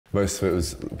Most of it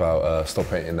was about stop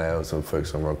painting nails and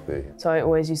focus on rugby. So I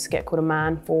always used to get called a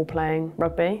man for playing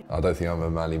rugby. I don't think I'm a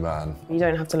manly man. You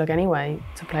don't have to look anyway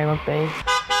to play rugby.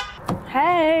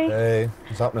 Hey! Hey,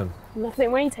 what's happening?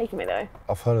 Nothing. Where are you taking me though?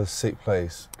 I've heard of a sick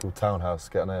place called Townhouse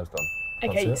to get our nails done.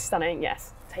 Okay, stunning,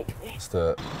 yes. Take me. Let's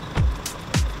do it.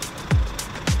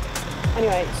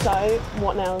 Anyway, so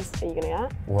what nails are you gonna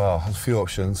get? Well, there's a few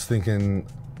options. Thinking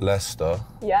Leicester.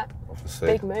 Yeah.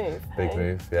 Obviously. Big move. Big hey?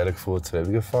 move. Yeah, looking forward to it.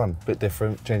 It'll be good fun. Bit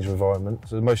different, change of environment.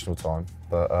 It's an emotional time,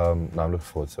 but no, I'm looking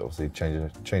forward to it. Obviously,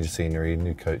 change of scenery,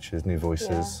 new coaches, new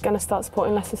voices. Yeah. Gonna start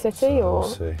supporting Leicester City, So or? we'll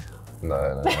see.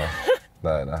 No.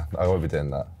 No, I won't be doing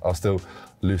that. I'll still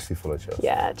loosely follow Chelsea.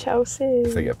 Yeah, Chelsea.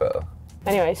 If they get better.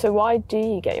 Anyway, so why do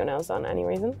you get your nails done? Any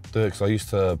reason? Do it because I used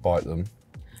to bite them.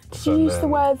 Did you used to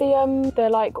wear the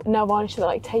like nail varnish that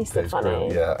like tasted funny?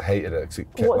 Great. Yeah, I hated it because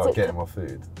it kept like getting my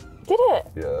food. Did it?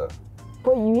 Yeah.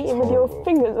 What, you eat it with your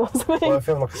fingers or something? Well, I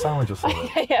feel like a sandwich or something.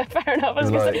 Okay, yeah, fair enough. I was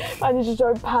gonna say, and you just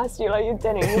drove past you like you're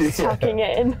dinner, you're just tucking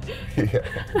it in.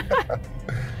 Yeah.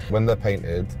 When they're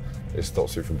painted, it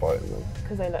stops you from biting them.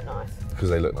 Because they look nice. Because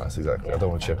they look nice, exactly. Yeah, I don't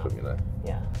want to chip them, you know.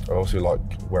 Yeah. I also like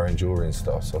wearing jewellery and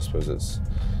stuff, so I suppose it's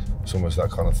almost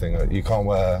that kind of thing. You can't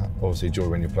wear, obviously,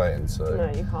 jewellery when you're playing, so...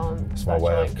 No, you can't. It's my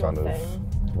way of kind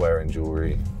of wearing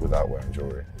jewellery without wearing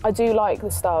jewellery. I do like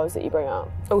the styles that you bring up.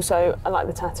 Also, I like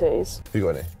the tattoos. Have you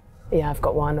got any? Yeah, I've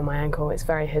got one on my ankle. It's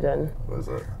very hidden. What is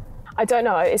it? I don't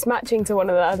know. It's matching to one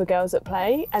of the other girls that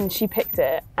play, and she picked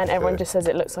it, and everyone just says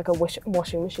it looks like a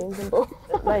washing machine symbol.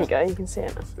 There you go. You can see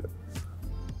it.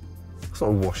 It's not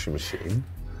a washing machine.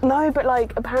 No, but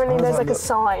like apparently there's like a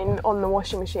sign on the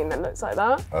washing machine that looks like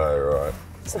that. Oh, right.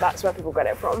 So that's where people get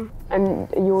it from. And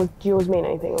yours mean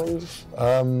anything, or you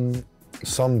just...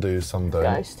 Some do, some don't.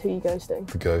 Ghost? Who are you ghosting?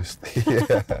 The ghost,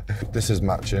 yeah. This is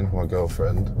matching, my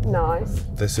girlfriend. Nice.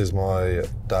 This is my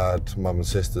dad, mum and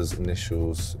sister's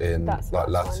initials in like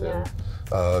Latin.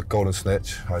 Yeah. Golden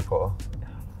Snitch, Harry Potter.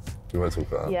 We won't talk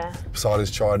about that. Yeah.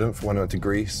 Poseidon's Trident for when I went to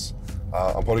Greece.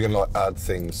 I'm probably gonna like add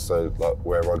things, so like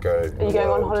wherever I go. Are you going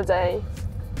on holiday?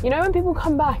 You know when people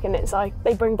come back and it's like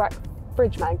they bring back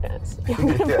fridge magnets? You're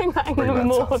gonna bring back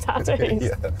more tattoos.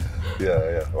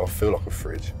 Yeah. I feel like a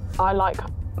fridge. I like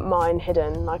mine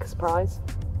hidden, like a surprise.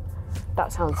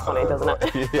 That sounds funny, doesn't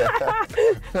it? Yeah.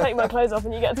 Take my clothes off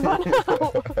and you get to find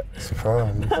out.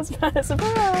 Surprise. That's a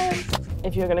surprise.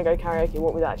 If you were going to go karaoke,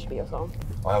 what would actually be your song?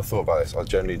 I have thought about this. I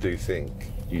generally do think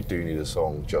you do need a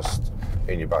song just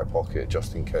in your back pocket,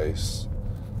 just in case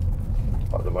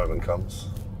like the moment comes.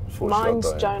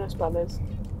 Mine's Jonas Brothers.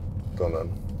 Go on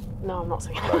then. No, I'm not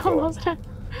singing. No, I'm not singing.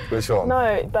 Which one?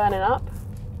 No, Burning Up.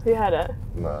 Have you heard it?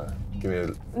 No. Give me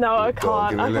a... No, I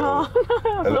can't. I can't.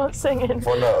 I'm not singing. If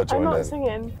I know, I'll join I'm not in.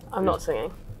 singing. I'm not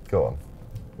singing. Go on.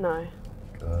 No.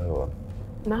 Go on.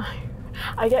 No.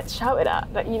 I get shouted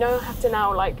at. But you know, I have to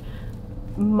now like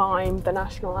mime the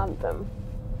national anthem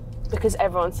because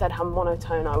everyone said how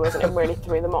monotone I was and it really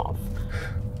threw them off.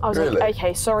 I was like,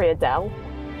 okay, sorry, Adele.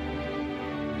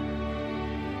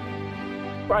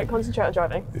 Right, concentrate on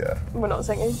driving. Yeah. We're not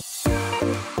singing.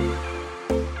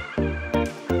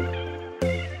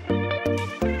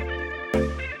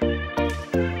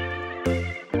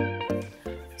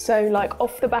 So like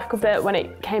off the back of it, when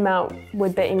it came out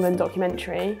with the England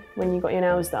documentary, when you got your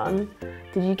nails done,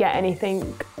 did you get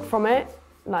anything from it?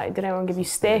 Like, did anyone give you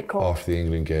stick or? After the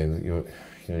England game, you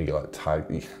get like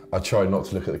tagged. I tried not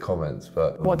to look at the comments,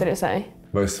 but... What did it say?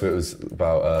 Most of it was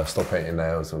about stop painting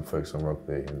nails and focus on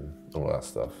rugby and all that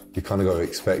stuff. You kind of got to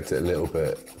expect it a little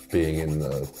bit, being in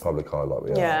the public eye like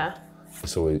we are. Yeah.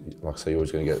 It's always, like I say, you're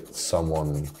always going to get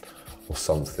someone or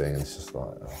something, and it's just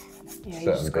like, yeah, you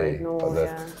let just them be. ignore,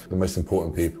 yeah. The most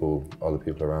important people are the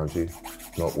people around you,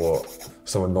 not what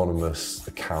some anonymous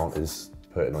account is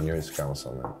putting on your Instagram or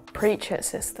something. Preach it,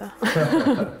 sister.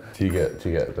 Do you get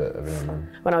a bit of it?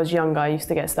 When I was younger, I used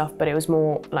to get stuff, but it was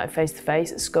more like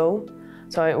face-to-face at school.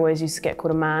 So I always used to get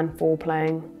called a man for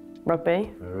playing rugby.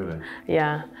 Oh, really?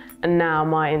 Yeah. And now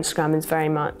my Instagram is very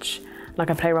much like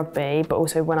I play rugby, but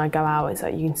also when I go out, it's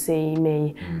like you can see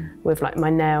me with like my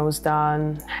nails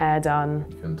done, hair done.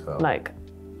 You can tell. Like,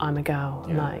 I'm a girl,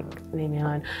 like, leave me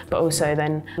alone. But also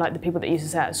then, like the people that used to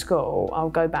say at school, I'll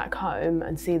go back home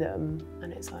and see them,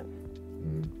 and it's like,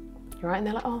 you're right, and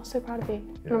they're like, oh, so proud of you.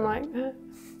 Yeah. And I'm like,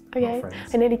 okay,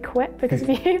 I nearly quit because of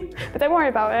you, but don't worry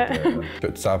about it. Yeah.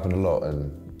 But it's happened a lot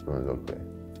in rugby.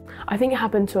 I think it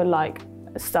happened to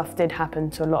stuff did happen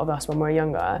to a lot of us when we were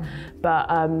younger, but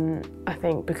I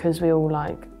think because we all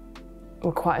like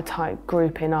we're quite a tight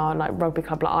group in our like rugby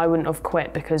club. Like I wouldn't have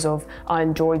quit because of I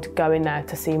enjoyed going there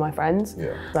to see my friends.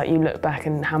 Yeah. Like you look back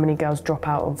and how many girls drop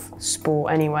out of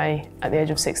sport anyway at the age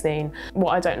of 16.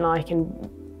 What I don't like in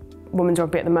women's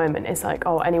rugby at the moment is like,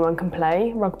 oh, anyone can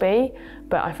play rugby,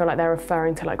 but I feel like they're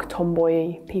referring to like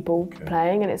tomboy people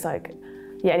playing, and it's like,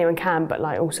 yeah, anyone can, but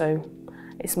like also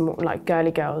it's more like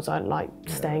girly girls are like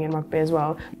staying in rugby as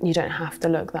well. You don't have to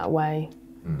look that way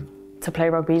to play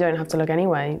rugby. You don't have to look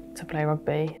anyway to play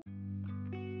rugby.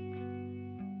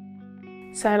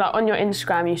 So like on your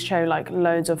Instagram you show like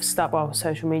loads of stuff, well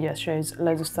social media shows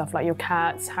loads of stuff like your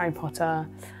cats, Harry Potter.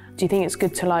 Do you think it's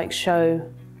good to like show,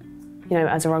 you know,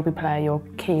 as a rugby player you're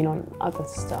keen on other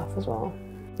stuff as well?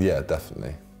 Yeah,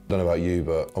 definitely. I don't know about you,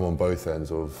 but I'm on both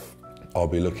ends of, I'll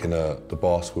be looking at the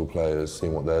basketball players,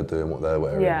 seeing what they're doing, what they're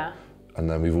wearing. Yeah. And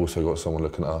then we've also got someone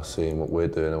looking at us, seeing what we're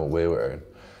doing and what we're wearing.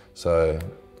 So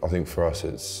I think for us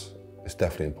it's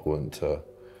definitely important to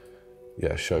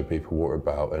show people what we're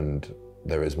about, and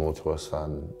there is more to us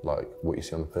than like what you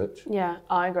see on the pitch. Yeah,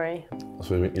 I agree.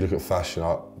 So when you look at fashion,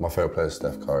 my favourite player is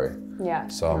Steph Curry. Yeah.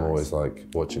 So I'm always like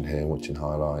watching him, watching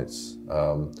highlights,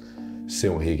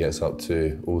 seeing what he gets up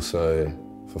to. Also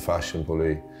for fashion,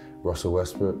 probably Russell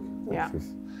Westbrook. Yeah.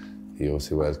 He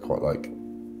obviously wears quite like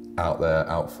out there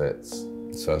outfits,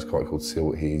 so it's quite cool to see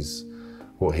what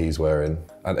he's wearing.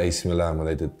 And AC Milan when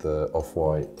they did the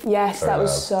off-white. Yes, that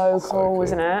was so cool,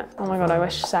 wasn't it? Oh my God, I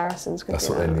wish Saracens could That's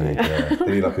do what that. they need, yeah.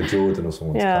 They need like a Jordan or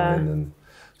someone to come in and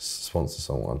sponsor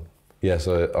someone. Yeah,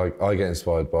 so I get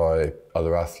inspired by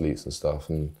other athletes and stuff,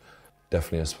 and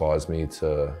definitely inspires me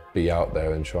to be out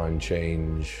there and try and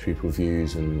change people's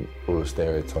views and all the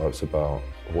stereotypes about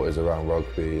what is around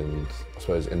rugby. And I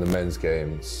suppose in the men's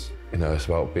games, you know, it's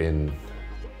about being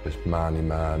this manly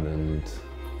man and,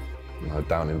 you know,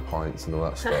 downing pints and all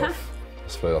that stuff.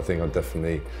 I think I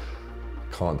definitely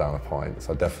can't down a pint,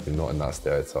 so I'm definitely not in that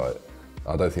stereotype.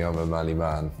 I don't think I'm a manly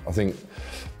man. I think,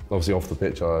 obviously off the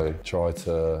pitch, I try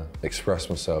to express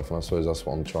myself, and I suppose that's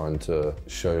what I'm trying to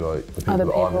show, like, the people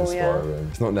that I'm inspiring. Yeah.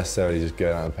 It's not necessarily just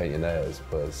going out and paint your nails,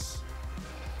 but it's,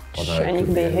 I don't know, and you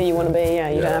can be who you want to be,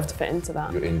 you don't have to fit into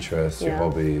that. Your interests, your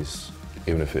hobbies,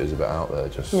 even if it is a bit out there,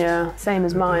 just... Yeah, same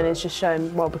as mine, it's just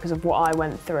shown, well, because of what I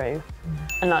went through.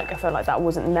 And like, I felt like that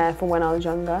wasn't there for when I was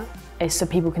younger. It's so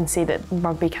people can see that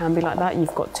rugby can be like that.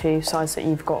 You've got two sides, that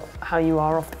you've got how you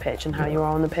are off the pitch and how you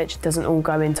are on the pitch. It doesn't all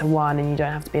go into one, and you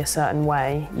don't have to be a certain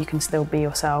way. You can still be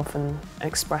yourself and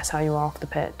express how you are off the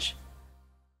pitch.